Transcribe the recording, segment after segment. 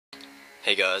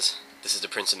Hey guys, this is the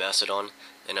Prince of Macedon,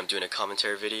 and I'm doing a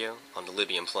commentary video on the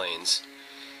Libyan Plains.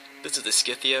 This is the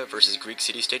Scythia versus Greek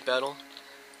city-state battle.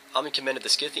 I'm in command of the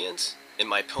Scythians, and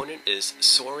my opponent is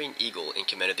SoaringEagle in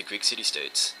command of the Greek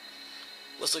city-states.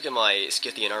 Let's look at my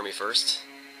Scythian army first.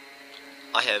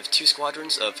 I have 2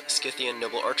 squadrons of Scythian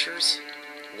noble archers,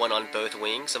 one on both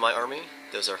wings of my army.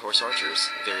 Those are horse archers,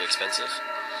 very expensive.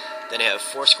 Then I have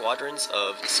 4 squadrons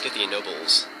of Scythian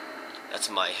nobles. That's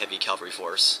my heavy cavalry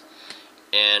force.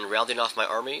 And rounding off my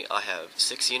army, I have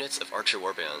 6 units of archer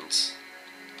warbands.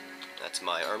 That's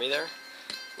my army there.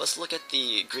 Let's look at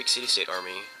the Greek city-state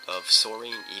army of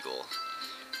SoaringEagle.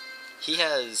 He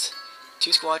has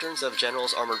 2 squadrons of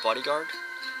generals armored bodyguard,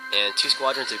 and 2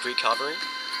 squadrons of Greek cavalry.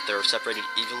 They're separated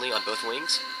evenly on both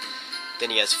wings.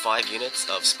 Then he has 5 units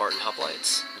of Spartan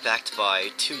hoplites, backed by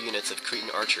 2 units of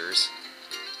Cretan archers.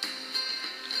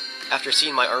 After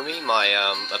seeing my army, my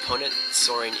opponent,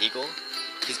 SoaringEagle,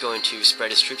 he's going to spread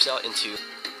his troops out into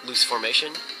loose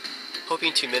formation,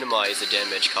 hoping to minimize the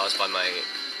damage caused by my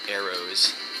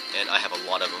arrows, and I have a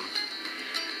lot of them.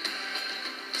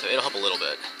 So it'll help a little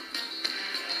bit.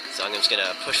 So I'm just going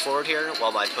to push forward here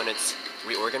while my opponent's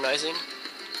reorganizing.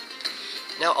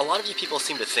 Now, a lot of you people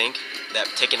seem to think that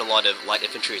taking a lot of light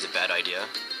infantry is a bad idea,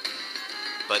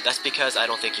 but that's because I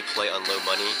don't think you play on low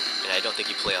money, and I don't think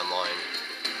you play online.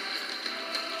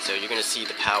 So you're going to see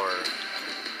the power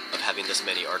of having this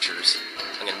many archers.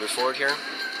 I'm going to move forward here.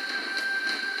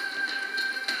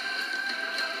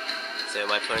 So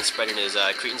my opponent's spreading his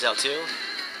Cretans out too,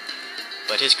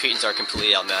 but his Cretans are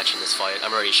completely outmatched in this fight.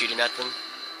 I'm already shooting at them.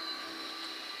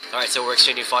 Alright, so we're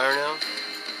exchanging fire now,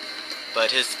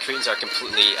 but his Cretans are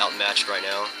completely outmatched right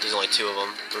now. There's only 2 of them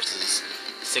versus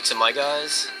 6 of my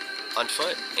guys on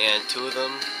foot, and 2 of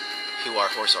them who are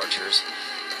horse archers.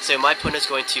 So my opponent's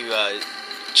going to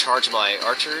charge my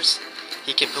archers.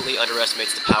 He completely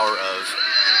underestimates the power of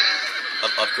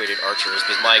upgraded archers,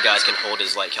 because my guys can hold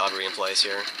his light cavalry in place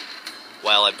here,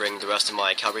 while I bring the rest of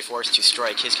my cavalry force to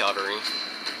strike his cavalry.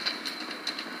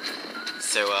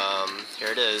 So,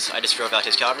 here it is. I just drove out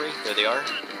his cavalry. There they are.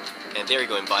 And they're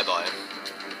going bye-bye.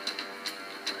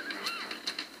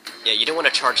 Yeah, you don't want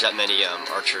to charge that many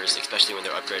archers, especially when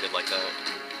they're upgraded like that,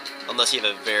 unless you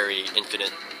have a very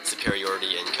infinite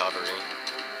superiority in cavalry.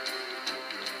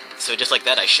 So just like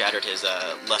that, I shattered his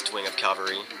left wing of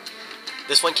cavalry.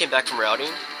 This one came back from routing,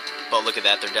 but look at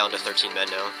that, they're down to 13 men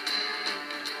now.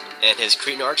 And his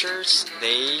Cretan archers,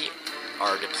 they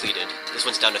are depleted. This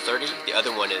one's down to 30, the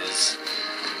other one is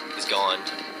gone.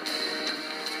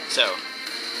 So,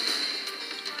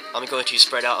 I'm going to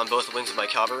spread out on both wings of my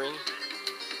cavalry.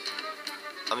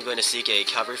 I'm going to seek a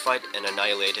cavalry fight and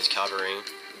annihilate his cavalry.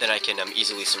 Then I can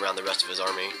easily surround the rest of his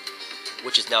army,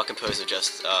 which is now composed of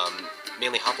just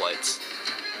mainly hoplites.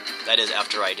 That is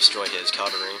after I destroy his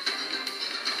cavalry.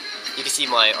 You can see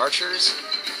my archers.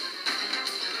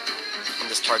 I'm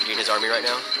just targeting his army right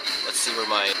now. Let's see where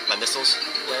my missiles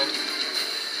land.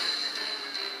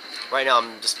 Right now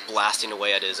I'm just blasting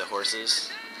away at his horses.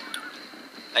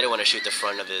 I don't want to shoot the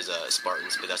front of his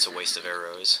Spartans, but that's a waste of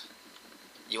arrows.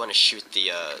 You want to shoot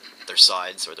their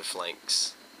sides or their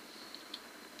flanks.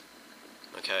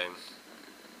 Okay.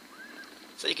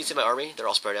 So you can see my army, they're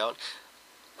all spread out.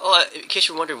 Oh, in case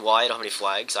you're wondering why I don't have any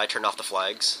flags, I turned off the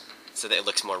flags so that it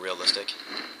looks more realistic.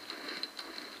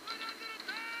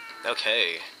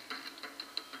 Okay.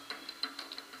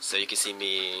 So you can see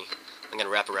me, I'm going to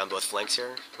wrap around both flanks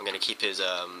here. I'm going to keep his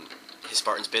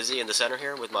Spartans busy in the center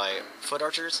here with my foot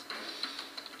archers.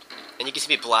 And you can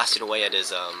see me blasting away at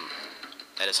his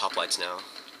hoplites now.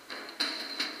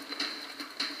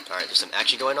 Alright, there's some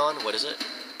action going on. What is it?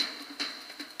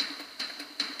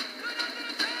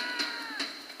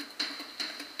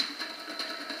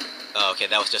 Oh, okay,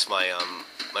 that was just my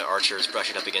my archers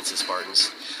brushing up against the Spartans,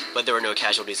 but there were no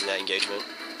casualties in that engagement.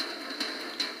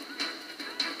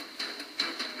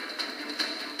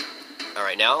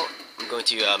 Alright, now I'm going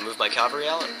to move my cavalry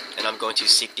out, and I'm going to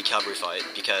seek the cavalry fight,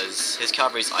 because his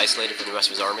cavalry is isolated from the rest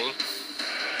of his army,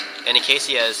 and in case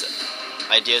he has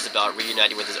ideas about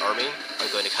reuniting with his army,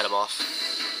 I'm going to cut him off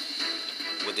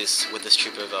with this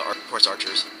troop of horse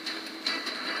archers.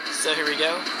 So here we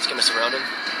go, it's going to surround him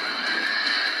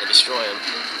and destroy him.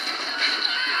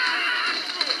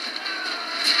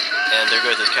 And there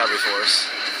goes his cavalry force.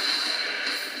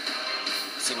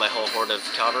 See my whole horde of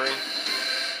cavalry?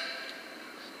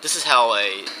 This is how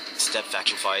a steppe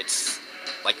faction fights.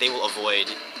 Like, they will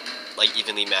avoid like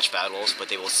evenly matched battles, but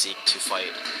they will seek to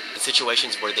fight in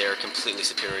situations where they're completely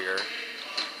superior.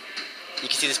 You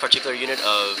can see this particular unit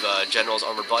of General's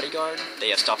Armored Bodyguard. They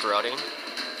have stopped routing,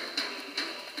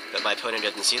 but my opponent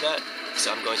doesn't see that,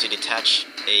 so I'm going to detach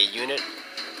a unit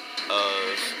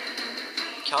of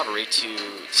cavalry to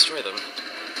destroy them.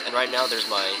 And right now there's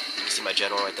you can see my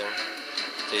general right there.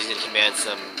 So he's going to command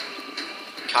some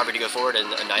cavalry to go forward and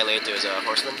annihilate those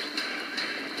horsemen.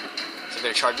 So I'm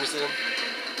going to charge into them.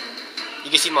 You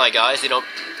can see my guys, they don't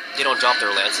drop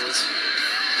their lances.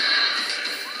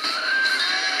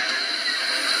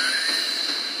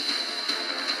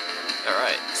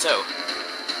 Alright, so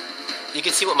you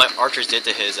can see what my archers did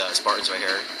to his Spartans right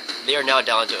here. They are now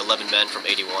down to 11 men from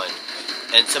 81.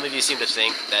 And some of you seem to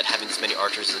think that having this many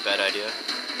archers is a bad idea.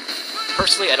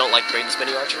 Personally, I don't like bringing this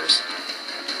many archers.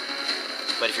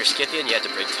 But if you're Scythian, you have to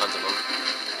bring tons of them.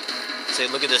 So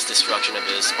look at this destruction of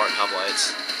his Spartan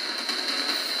hoplites.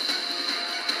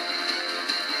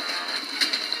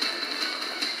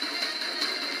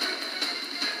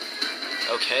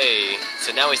 Okay,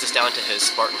 so now he's just down to his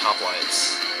Spartan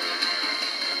hoplites.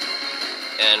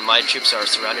 And my troops are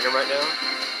surrounding him right now.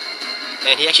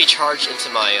 And he actually charged into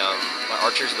my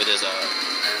archers with his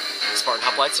Spartan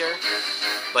hoplites here.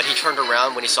 But he turned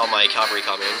around when he saw my cavalry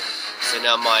coming. So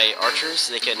now my archers,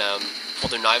 they can pull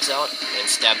their knives out and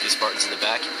stab these Spartans in the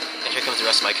back. And here comes the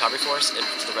rest of my cavalry force and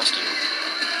to the rescue.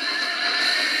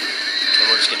 And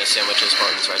we're just going to sandwich those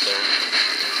Spartans right there.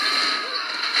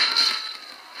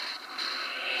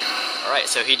 Alright,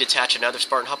 so he detached another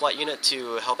Spartan hoplite unit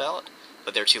to help out,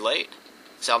 but they're too late.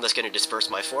 So I'm just going to disperse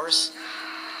my force,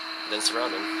 then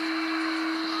surround them.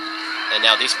 And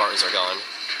now these Spartans are gone.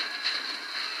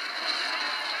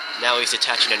 Now he's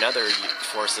detaching another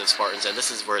force of Spartans, and this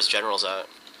is where his general's at.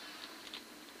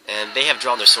 And they have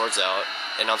drawn their swords out,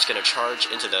 and I'm just going to charge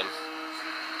into them.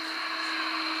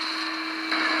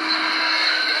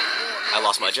 I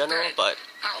lost my general, but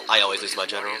I always lose my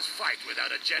general.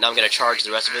 Now I'm going to charge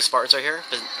the rest of his Spartans right here,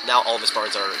 but now all of his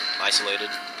Spartans are isolated.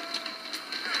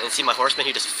 And see my horseman,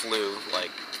 he just flew like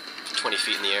 20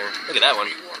 feet in the air. Look at that one.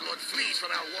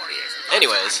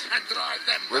 Anyways,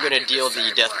 we're going to deal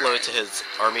the death blow to his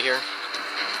army here.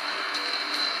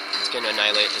 It's going to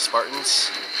annihilate his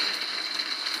Spartans.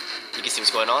 You can see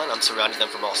what's going on. I'm surrounding them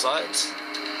from all sides.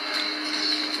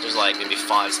 There's like maybe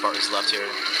 5 Spartans left here.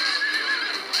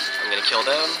 I'm going to kill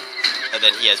them. And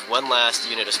then he has one last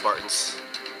unit of Spartans.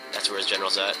 That's where his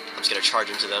general's at. I'm just going to charge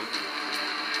into them.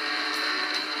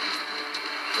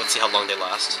 Let's see how long they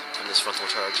last from this frontal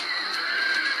charge.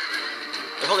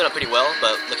 They're holding up pretty well,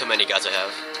 but look how many guys I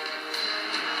have.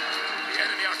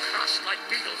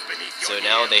 So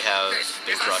now they have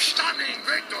been crushed.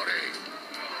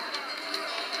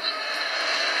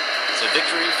 So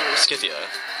victory for Scythia.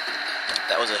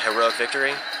 That was a heroic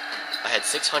victory. I had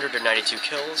 692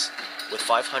 kills, with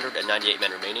 598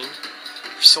 men remaining.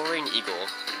 SoaringEagle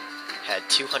had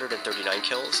 239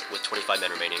 kills, with 25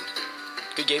 men remaining.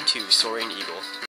 Good game to SoaringEagle.